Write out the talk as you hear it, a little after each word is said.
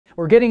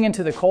We're getting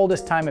into the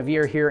coldest time of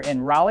year here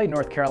in Raleigh,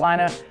 North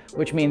Carolina,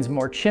 which means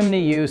more chimney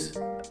use,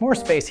 more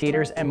space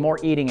heaters, and more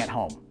eating at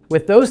home.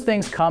 With those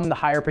things come the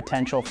higher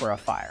potential for a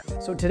fire.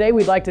 So today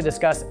we'd like to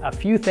discuss a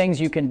few things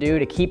you can do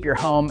to keep your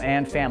home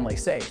and family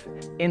safe.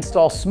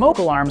 Install smoke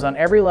alarms on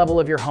every level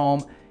of your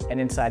home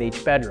and inside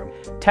each bedroom.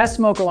 Test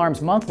smoke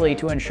alarms monthly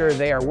to ensure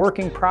they are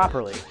working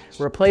properly.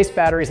 Replace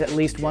batteries at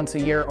least once a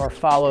year or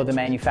follow the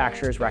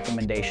manufacturer's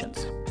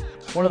recommendations.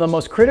 One of the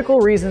most critical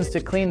reasons to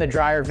clean the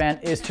dryer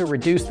vent is to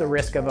reduce the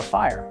risk of a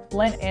fire.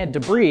 Lint and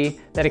debris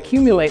that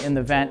accumulate in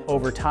the vent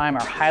over time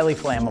are highly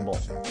flammable.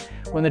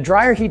 When the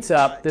dryer heats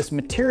up, this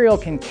material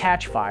can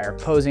catch fire,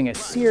 posing a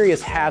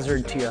serious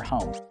hazard to your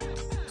home.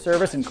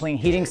 Service and clean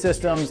heating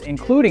systems,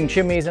 including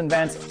chimneys and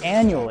vents,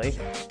 annually.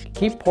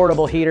 Keep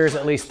portable heaters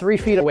at least 3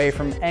 feet away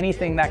from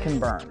anything that can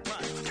burn.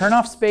 Turn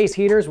off space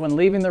heaters when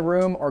leaving the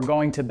room or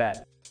going to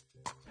bed.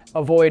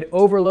 Avoid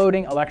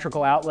overloading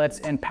electrical outlets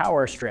and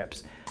power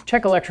strips.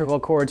 Check electrical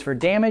cords for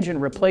damage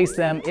and replace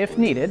them if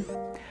needed.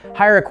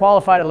 Hire a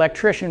qualified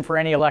electrician for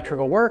any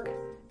electrical work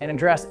and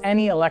address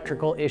any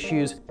electrical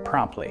issues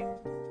promptly.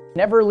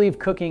 Never leave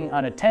cooking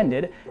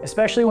unattended,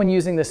 especially when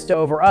using the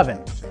stove or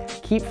oven.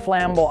 Keep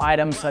flammable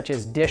items such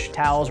as dish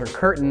towels or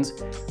curtains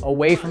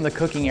away from the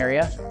cooking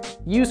area.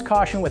 Use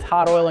caution with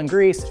hot oil and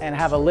grease and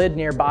have a lid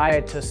nearby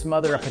to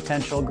smother a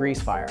potential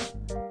grease fire.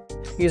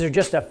 These are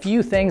just a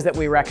few things that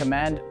we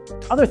recommend.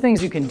 Other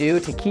things you can do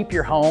to keep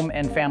your home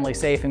and family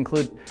safe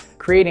include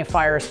creating a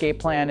fire escape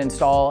plan,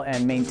 install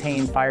and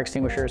maintain fire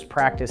extinguishers,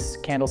 practice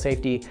candle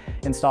safety,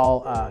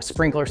 install a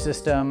sprinkler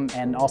system,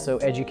 and also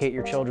educate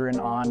your children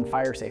on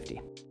fire safety.